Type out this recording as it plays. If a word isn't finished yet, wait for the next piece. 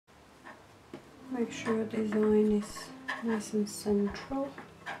Make sure your design is nice and central.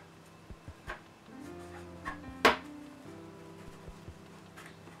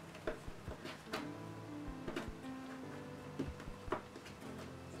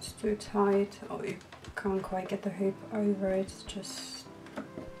 It's too tight, or you can't quite get the hoop over it, just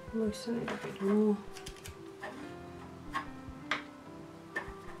loosen it a bit more.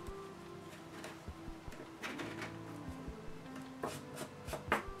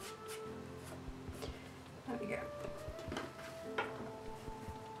 There we go.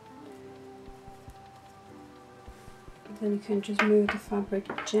 Then you can just move the fabric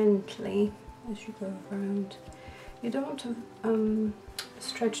gently as you go around. You don't want to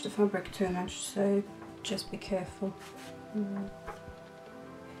stretch the fabric too much, so just be careful.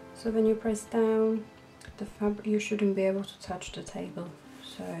 So when you press down the fabric, you shouldn't be able to touch the table.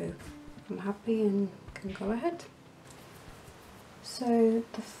 So I'm happy and can go ahead. So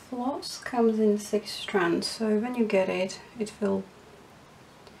the floss comes in 6 strands, so when you get it, it will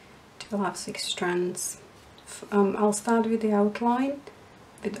have 6 strands. I'll start with the outline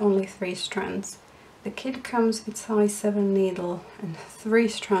with only 3 strands. The kit comes with size 7 needle, and 3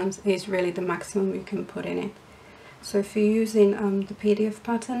 strands is really the maximum you can put in it. So if you're using the PDF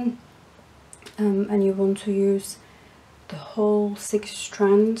pattern and you want to use the whole 6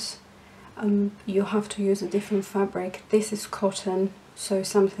 strands, you have to use a different fabric. This is cotton, so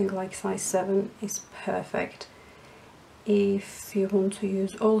something like size 7 is perfect. If you want to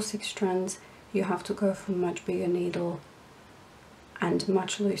use all 6 strands, you have to go for much bigger needle and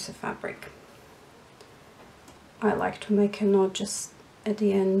much looser fabric. I like to make a knot just at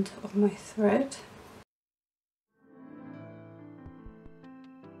the end of my thread.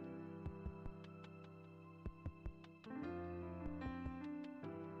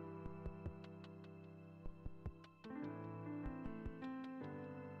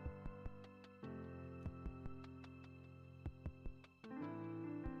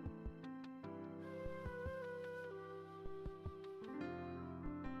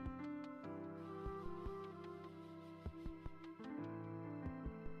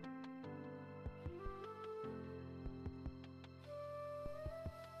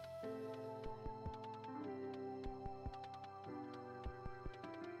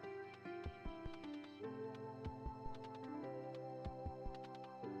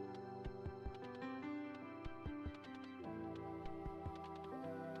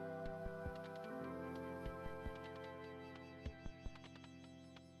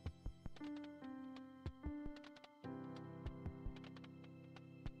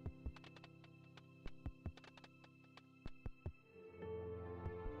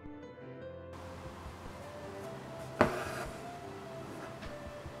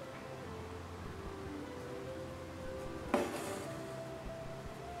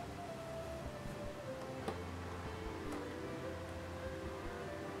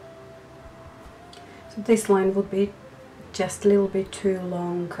 So this line would be just a little bit too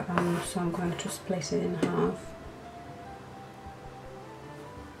long, so I'm going to split it in half.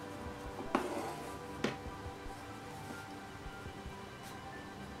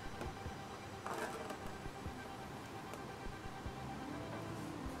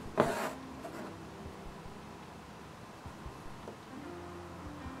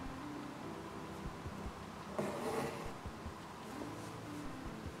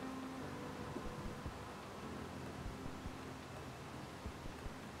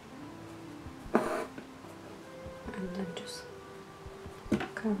 And then just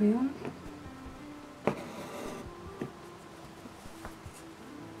carry on.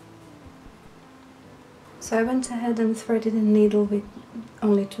 So I went ahead and threaded a needle with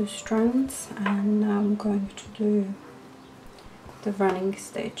only 2 strands, and now I'm going to do the running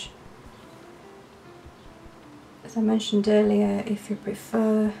stitch. As I mentioned earlier, if you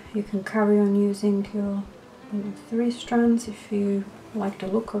prefer, you can carry on using your 3 strands. If you like the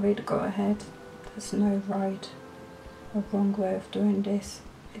look of it, go ahead. There's no right or wrong way of doing this.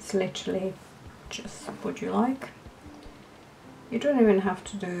 It's literally just what you like. You don't even have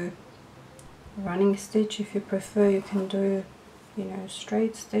to do a running stitch. If you prefer, you can do, you know,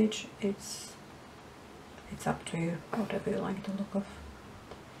 straight stitch. It's up to you, whatever you like the look of.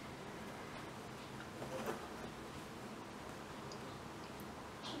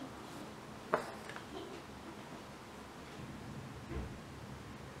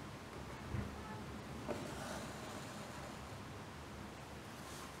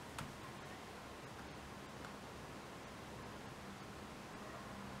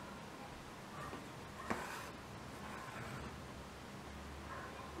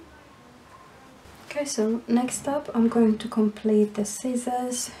 Okay, so next up I'm going to complete the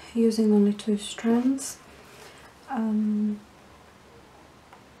scissors using only 2 strands.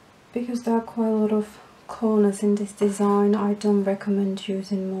 Because there are quite a lot of corners in this design, I don't recommend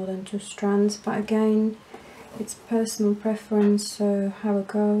using more than 2 strands, but again, it's personal preference, so have a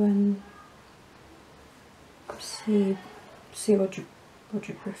go and see what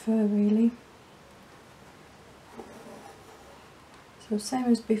you prefer, really. So same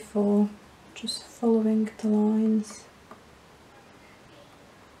as before, just following the lines.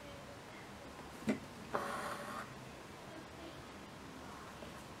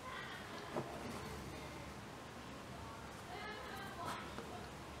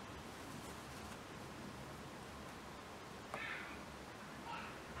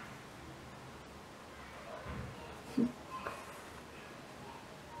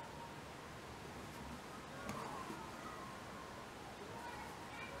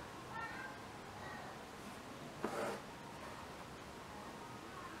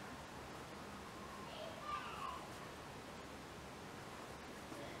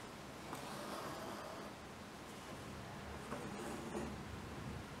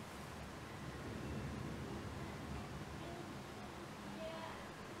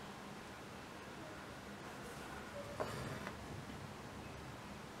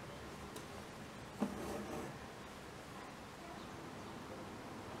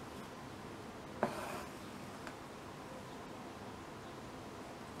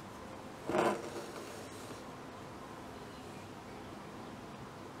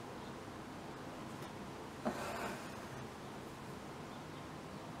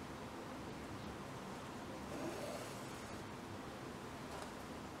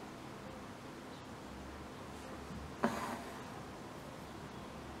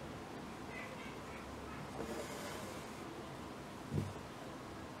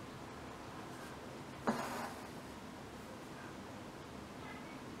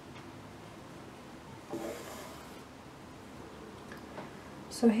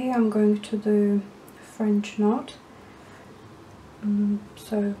 So here I'm going to do French knot.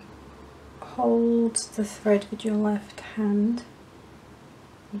 So hold the thread with your left hand,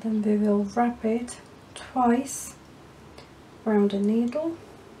 and then we will wrap it twice around the needle,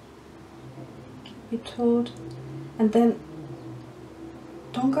 keep it taut, and then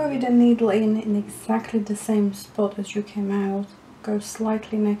don't go with the needle in exactly the same spot as you came out, go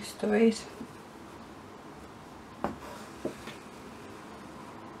slightly next to it.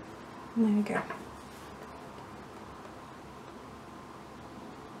 There you go.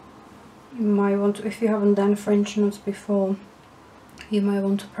 You might want to, if you haven't done French knots before, you might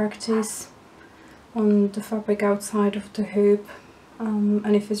want to practice on the fabric outside of the hoop,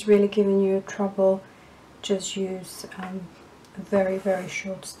 and if it's really giving you trouble, just use a very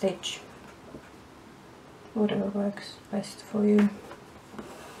short stitch, whatever works best for you.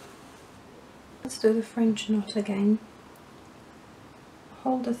 Let's do the French knot again.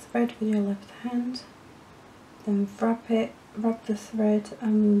 Hold the thread with your left hand, then wrap the thread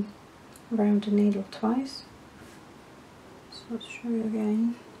around the needle twice. So let's show you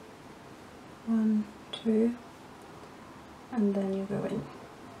again. 1, 2, and then you go in.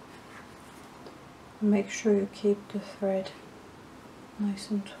 Make sure you keep the thread nice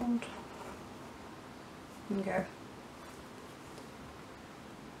and taut. And go.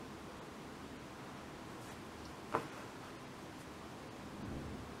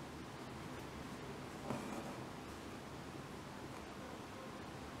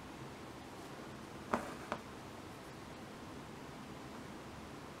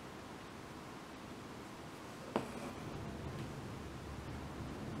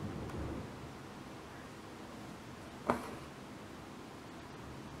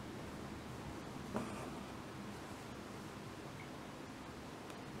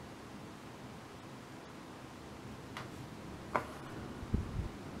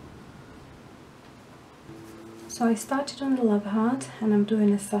 So I started on the love heart and I'm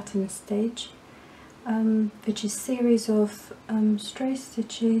doing a satin stitch, which is a series of straight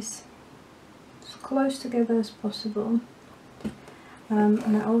stitches as close together as possible,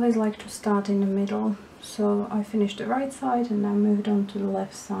 and I always like to start in the middle. So I finished the right side and now moved on to the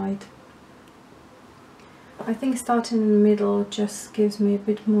left side. I think starting in the middle just gives me a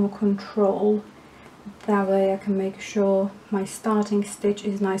bit more control. That way I can make sure my starting stitch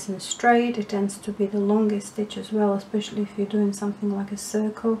is nice and straight. It tends to be the longest stitch as well, especially if you're doing something like a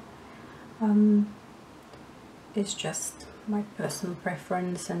circle. It's just my personal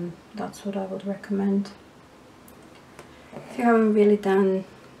preference and that's what I would recommend. If you haven't really done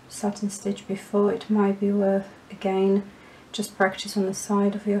satin stitch before, it might be worth, again, just practice on the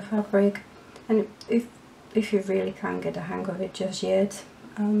side of your fabric And if you really can't get a hang of it just yet,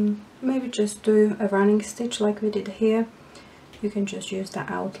 maybe just do a running stitch like we did here. You can just use the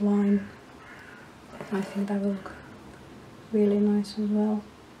outline. I think that will look really nice as well.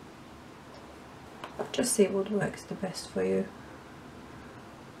 Just see what works the best for you.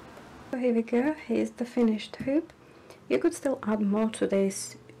 So here we go, here's the finished hoop. You could still add more to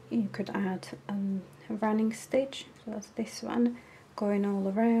this. You could add a running stitch, so that's this one, going all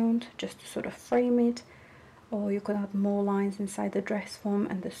around just to sort of frame it. Or you could add more lines inside the dress form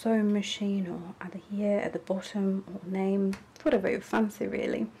and the sewing machine, or add a year at the bottom, or name, whatever you fancy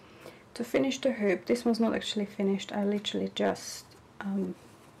really. To finish the hoop, this one's not actually finished, I literally just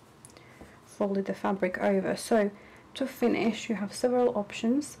folded the fabric over. So to finish you have several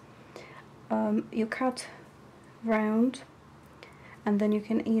options. You cut round, and then you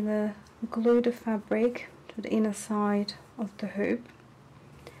can either glue the fabric to the inner side of the hoop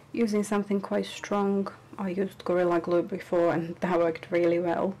using something quite strong. I used Gorilla Glue before and that worked really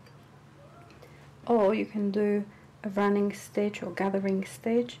well. Or you can do a running stitch or gathering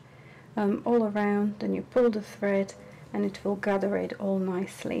stitch all around, then you pull the thread and it will gather it all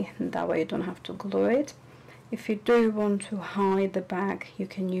nicely, and that way you don't have to glue it. If you do want to hide the bag, you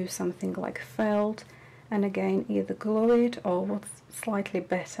can use something like felt, and again either glue it, or what's slightly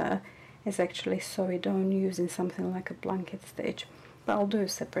better is actually sew it on using something like a blanket stitch, but I'll do a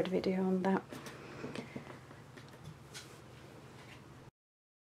separate video on that.